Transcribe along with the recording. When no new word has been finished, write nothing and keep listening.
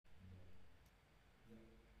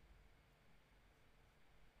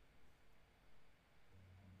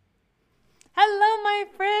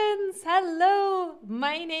Hello,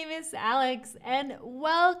 my name is Alex and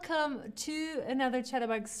welcome to another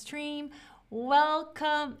Chatterbug stream.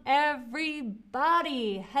 Welcome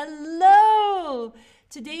everybody. Hello.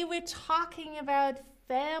 Today we're talking about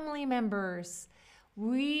family members.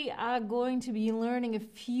 We are going to be learning a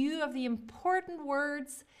few of the important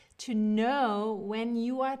words to know when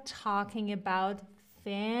you are talking about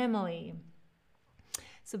family.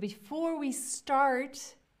 So before we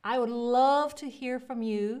start, I would love to hear from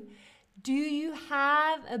you. Do you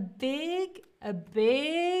have a big,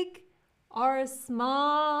 or a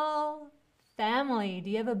small family? Do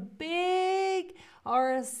you have a big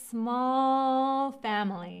or a small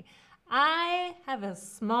family? I have a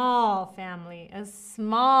small family,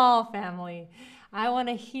 I want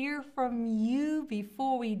to hear from you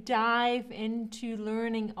before we dive into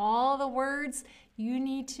learning all the words you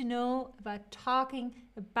need to know about talking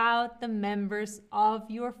about the members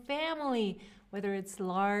of your family, whether it's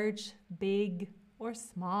large, big, or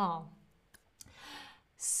small.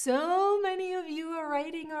 So many of you are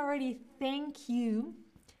writing already. Thank you.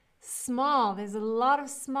 Small, there's a lot of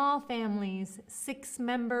small families, 6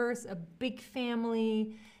 members, a big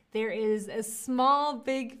family. There is a small,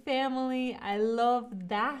 big family. I love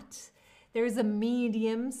that. There's a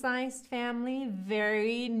medium-sized family.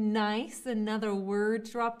 Very nice. Another word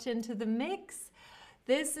dropped into the mix.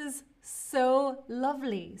 This is so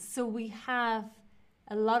lovely. So we have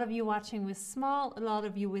a lot of you watching with small, a lot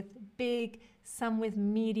of you with big, some with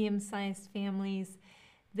medium-sized families.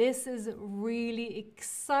 This is really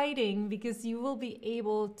exciting because you will be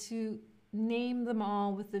able to name them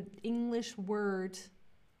all with the English word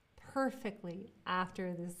perfectly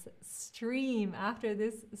after this stream.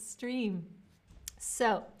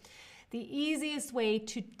 So the easiest way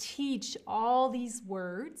to teach all these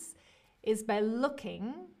words is by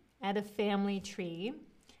looking at a family tree.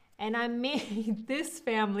 And I made this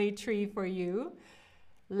family tree for you.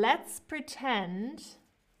 Let's pretend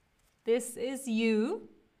this is you,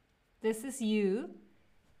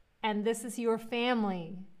 and this is your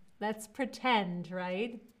family. Let's pretend,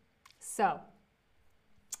 right? So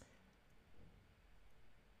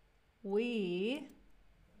we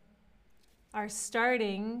are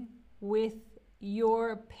starting with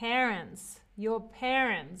your parents.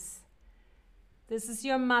 This is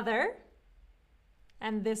your mother,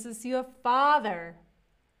 and this is your father,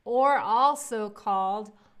 or also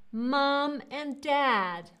called mom and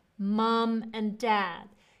dad.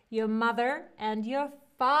 Your mother and your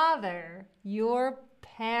father, your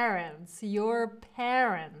parents.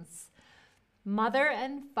 Mother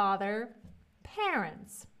and father,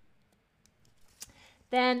 parents.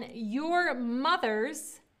 Then your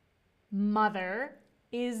mother's mother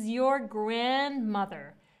is your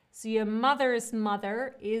grandmother. So your mother's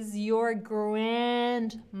mother is your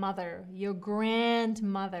grandmother.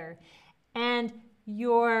 And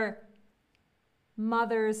your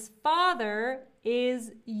mother's father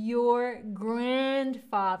is your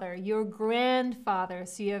grandfather.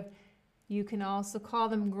 So you can also call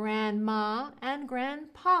them grandma and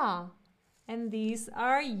grandpa. And these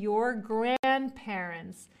are your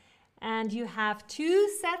grandparents. And you have 2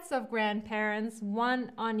 sets of grandparents,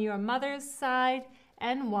 one on your mother's side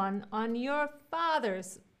and one on your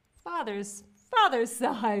father's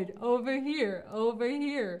side, over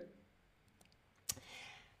here.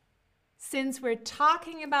 Since we're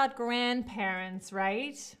talking about grandparents,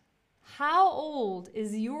 right? How old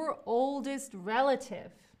is your oldest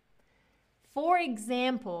relative? For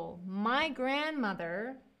example, my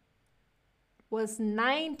grandmother was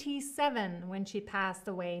 97 when she passed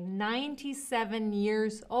away, 97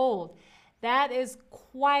 years old. That is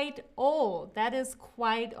quite old.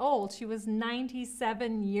 She was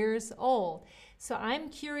 97 years old. So I'm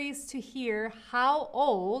curious to hear how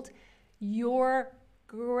old your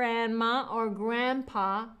grandma or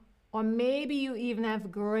grandpa, or maybe you even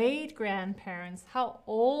have great-grandparents. How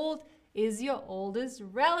old is your oldest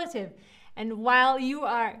relative? And while you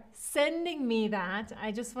are sending me that,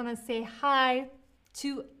 I just want to say hi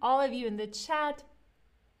to all of you in the chat.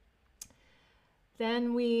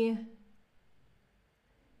 Then we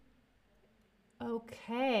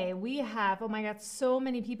have, oh my God, so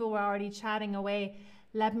many people were already chatting away.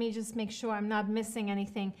 Let me just make sure I'm not missing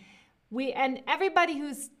anything. And everybody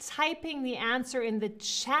who's typing the answer in the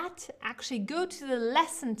chat, actually go to the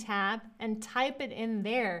lesson tab and type it in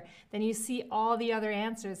there. Then you see all the other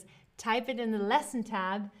answers. Type it in the lesson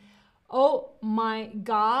tab. Oh my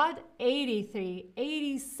God, 83,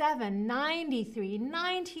 87, 93,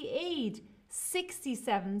 98,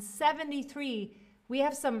 67, 73. We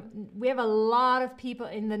have a lot of people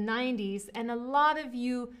in the 90s, and a lot of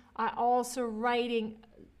you are also writing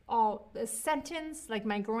a sentence, like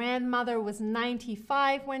my grandmother was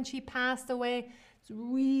 95 when she passed away. It's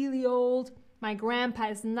really old. My grandpa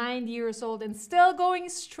is 90 years old and still going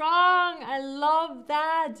strong. I love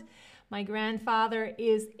that. My grandfather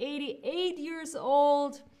is 88 years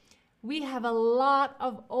old. We have a lot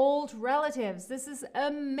of old relatives. This is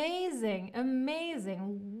amazing,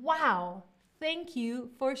 amazing. Wow. Thank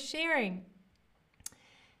you for sharing.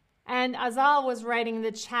 And Azal was writing in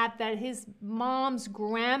the chat that his mom's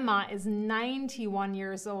grandma is 91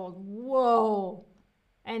 years old. Whoa.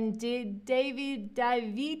 And David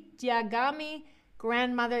Yagami,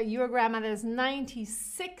 grandmother, your grandmother is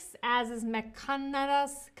 96, as is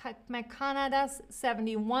Mekanadas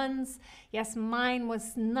 71s. Yes, mine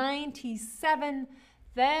was 97.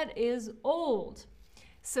 That is old.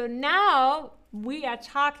 So now we are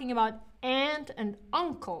talking about aunt and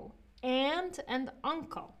uncle. Aunt and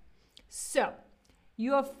uncle. So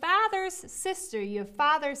your father's sister,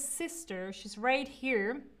 she's right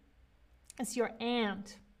here. It's your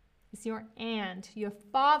aunt. It's your aunt, your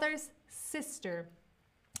father's sister.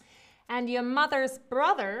 And your mother's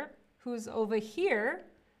brother, who's over here,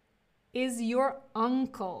 is your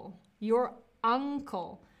uncle. Your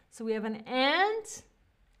uncle. So we have an aunt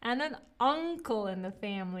and an uncle in the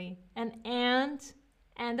family. An aunt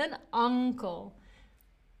and an uncle.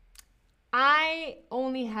 I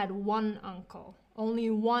only had one uncle. Only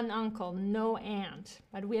one uncle, no aunt.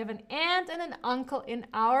 But we have an aunt and an uncle in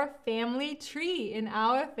our family tree,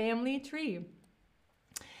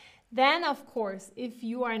 Then, of course, if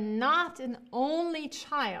you are not an only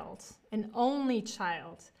child,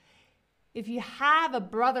 if you have a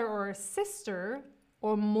brother or a sister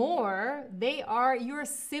or more, they are your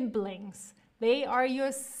siblings.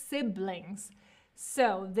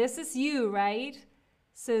 So this is you, right?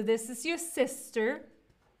 So this is your sister.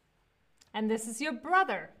 And this is your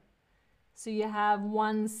brother. So you have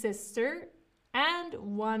one sister and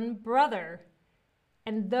one brother.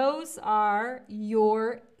 And those are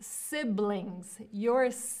your siblings.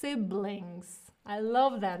 I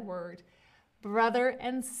love that word. Brother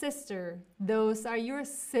and sister. Those are your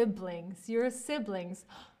siblings.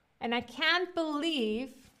 And I can't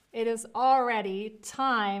believe it is already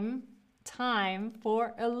time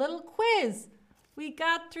for a little quiz. We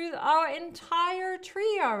got through our entire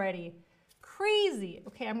tree already. Crazy.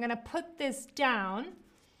 Okay, I'm gonna put this down.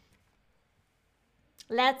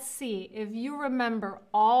 Let's see if you remember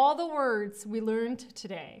all the words we learned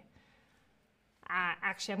today.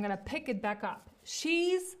 Actually, I'm gonna pick it back up.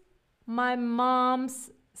 She's my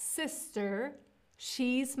mom's sister.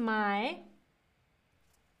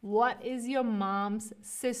 What is your mom's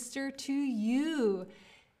sister to you?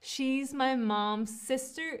 She's my mom's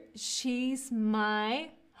sister.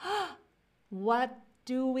 What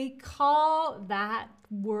do we call that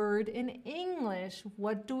word in English?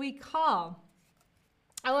 What do we call?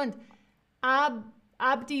 And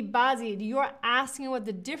Abdi Bazid, you're asking what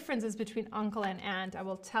the difference is between uncle and aunt. I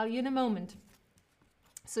will tell you in a moment.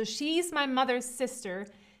 So she's my mother's sister.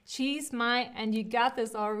 And you got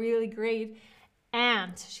this all really great,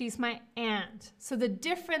 aunt. She's my aunt. So the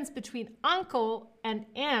difference between uncle and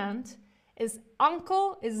aunt is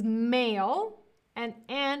uncle is male and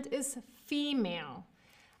aunt is female.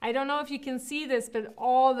 I don't know if you can see this, but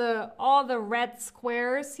all the red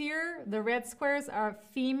squares here, the red squares are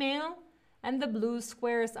female and the blue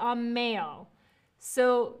squares are male.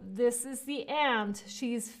 So this is the aunt.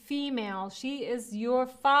 She's female. She is your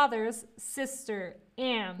father's sister,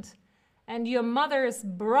 aunt. And your mother's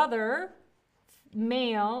brother,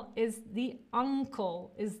 male, is the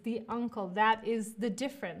uncle. That is the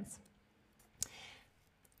difference.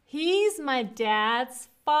 He's my dad's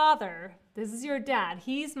father. This is your dad.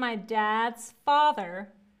 He's my dad's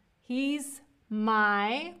father.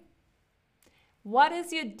 What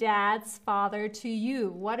is your dad's father to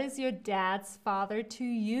you? What is your dad's father to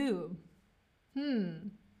you?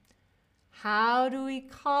 How do we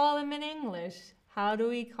call him in English?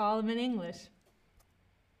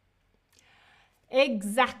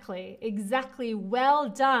 Exactly. Well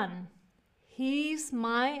done. He's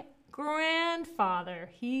my grandfather.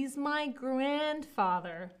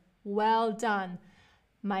 Well done.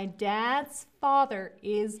 My dad's father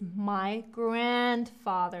is my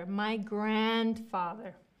grandfather.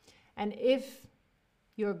 And if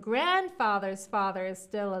your grandfather's father is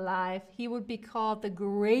still alive, he would be called the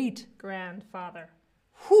great-grandfather.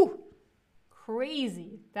 Whew!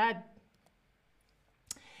 Crazy.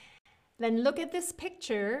 Then look at this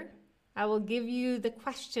picture. I will give you the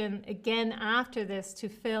question again after this to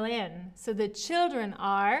fill in. So the children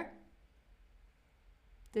are,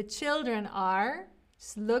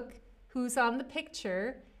 just look who's on the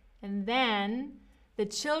picture, and then The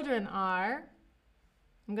children are,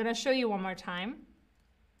 I'm going to show you one more time.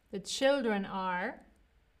 The children are,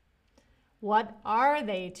 what are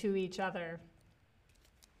they to each other?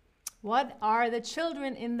 What are the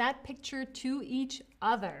children in that picture to each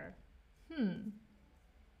other?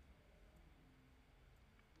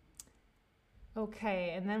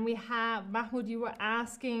 Okay, and then we have, Mahmoud, you were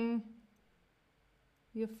asking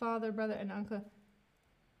your father, brother, and uncle.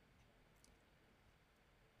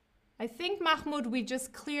 I think, Mahmoud, we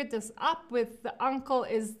just cleared this up with the uncle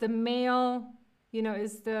is the male, you know,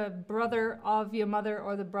 is the brother of your mother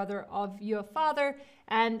or the brother of your father,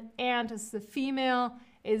 and aunt is the female,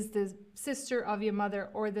 is the sister of your mother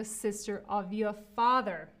or the sister of your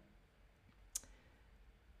father.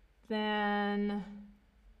 Then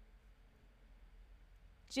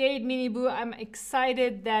Jade Miniboo, I'm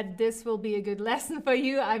excited that this will be a good lesson for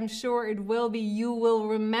you. I'm sure it will be. You will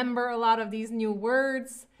remember a lot of these new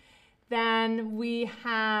words. Then we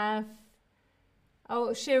have,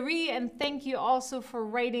 oh, Cherie, and thank you also for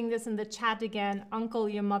writing this in the chat again. Uncle,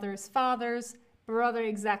 your mother's father's brother,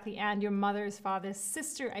 exactly, and your mother's father's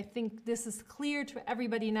sister. I think this is clear to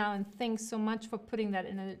everybody now, and thanks so much for putting that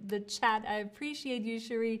in the chat. I appreciate you,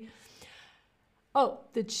 Cherie. Oh,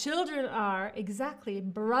 the children are, exactly,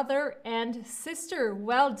 brother and sister.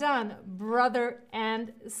 Well done, brother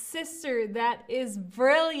and sister. That is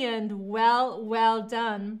brilliant. Well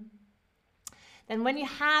done. And when you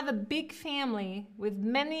have a big family with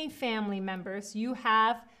many family members, when you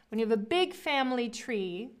have a big family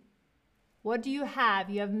tree, what do you have?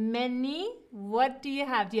 You have many, what do you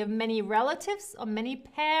have? Do you have many relatives or many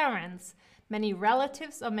parents? Many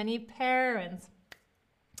relatives or many parents?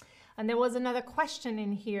 And there was another question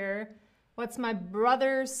in here. What's my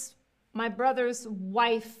brother's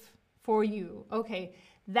wife for you? Okay.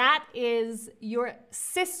 That is your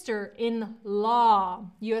sister-in-law.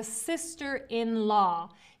 Your sister-in-law.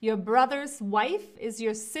 Your brother's wife is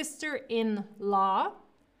your sister-in-law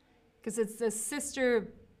because it's the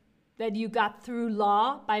sister that you got through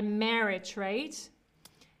law by marriage, right?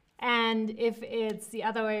 And if it's the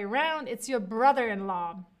other way around, it's your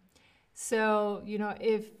brother-in-law. So, you know,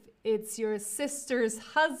 if it's your sister's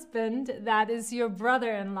husband, that is your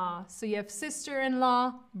brother-in-law. So you have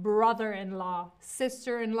sister-in-law, brother-in-law,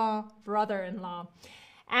 sister-in-law, brother-in-law.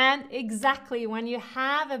 And exactly, when you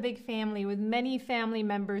have a big family with many family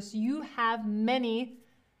members, you have many,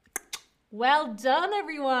 well done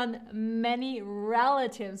everyone, many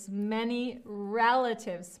relatives, many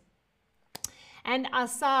relatives. And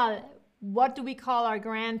Asal, what do we call our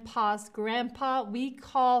grandpa's grandpa? We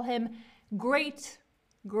call him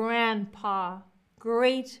great-grandpa,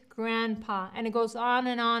 great-grandpa, and it goes on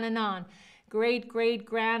and on and on.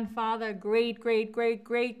 Great-great-grandfather,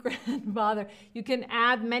 great-great-great-great-grandfather. You can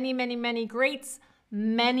add many, many, many greats,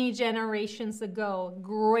 many generations ago.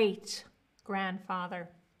 Great-grandfather.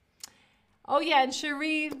 Oh yeah, and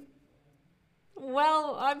Cherie,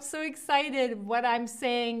 well, I'm so excited what I'm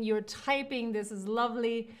saying. You're typing, this is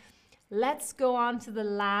lovely. Let's go on to the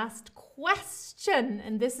last question.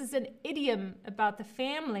 And this is an idiom about the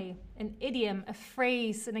family. An idiom, a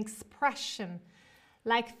phrase, an expression.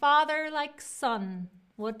 Like father, like son.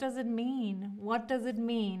 What does it mean? What does it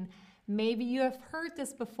mean? Maybe you have heard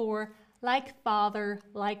this before. Like father,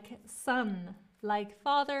 like son. Like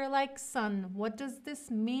father, like son. What does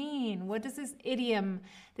this mean? What does this idiom,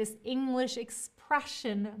 this English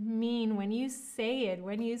expression mean when you say it?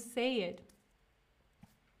 When you say it?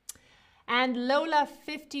 And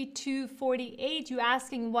Lola5248, you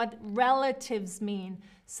asking what relatives mean.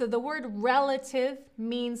 So the word relative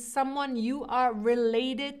means someone you are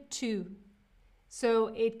related to. So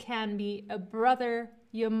it can be a brother,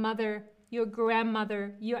 your mother, your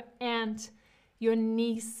grandmother, your aunt, your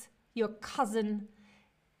niece, your cousin.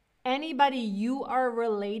 Anybody you are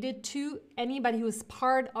related to, anybody who is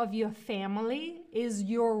part of your family is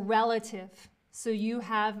your relative. So you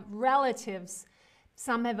have relatives.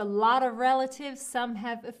 Some have a lot of relatives, some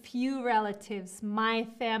have a few relatives. My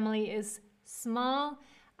family is small.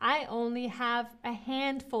 I only have a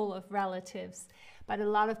handful of relatives, but a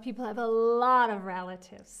lot of people have a lot of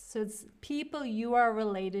relatives. So it's people you are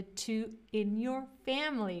related to in your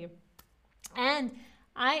family. And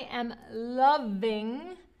I am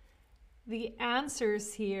loving the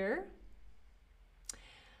answers here.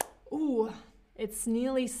 Ooh, it's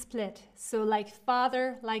nearly split. So like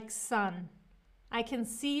father, like son. I can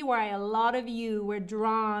see why a lot of you were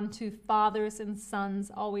drawn to fathers and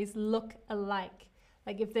sons always look alike.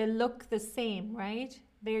 Like if they look the same, right?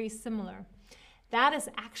 Very similar. That is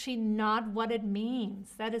actually not what it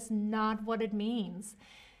means. That is not what it means.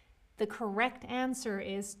 The correct answer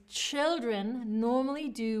is children normally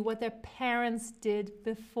do what their parents did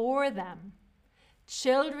before them.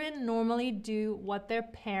 Children normally do what their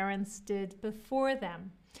parents did before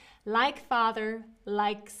them. Like father,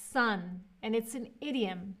 like son. And it's an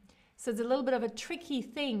idiom. So it's a little bit of a tricky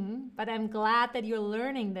thing, but I'm glad that you're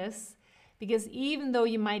learning this, because even though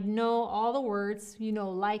you might know all the words,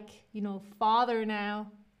 like, father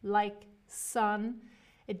now, like son,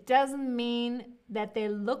 it doesn't mean that they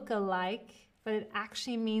look alike, but it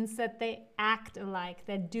actually means that they act alike.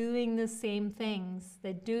 They're doing the same things.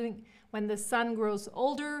 When the son grows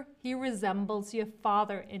older, he resembles your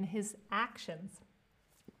father in his actions.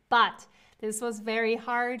 But this was very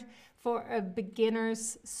hard for a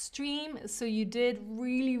beginner's stream, so you did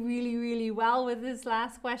really, really, really well with this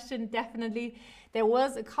last question, definitely. There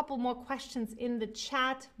was a couple more questions in the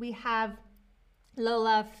chat. We have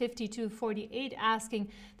Lola5248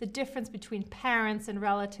 asking the difference between parents and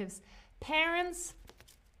relatives. Parents,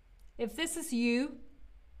 if this is you,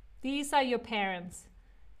 these are your parents.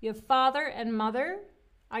 Your father and mother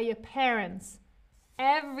are your parents.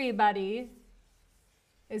 Everybody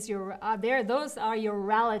is those are your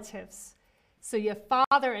relatives. So your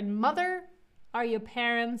father and mother are your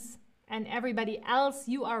parents, and everybody else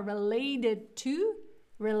you are related to,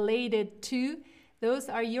 those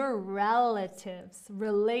are your relatives.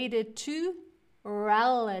 Related to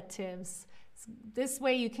relatives. This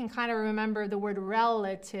way you can kind of remember the word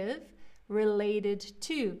relative, related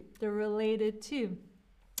to, the related to.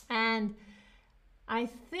 And I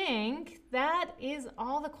think that is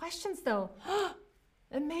all the questions though.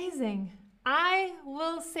 Amazing. I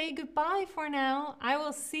will say goodbye for now. I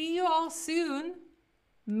will see you all soon,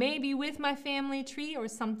 maybe with my family tree or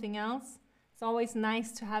something else. It's always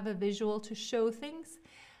nice to have a visual to show things.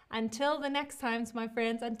 Until the next time, my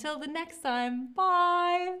friends, until the next time,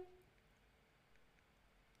 bye.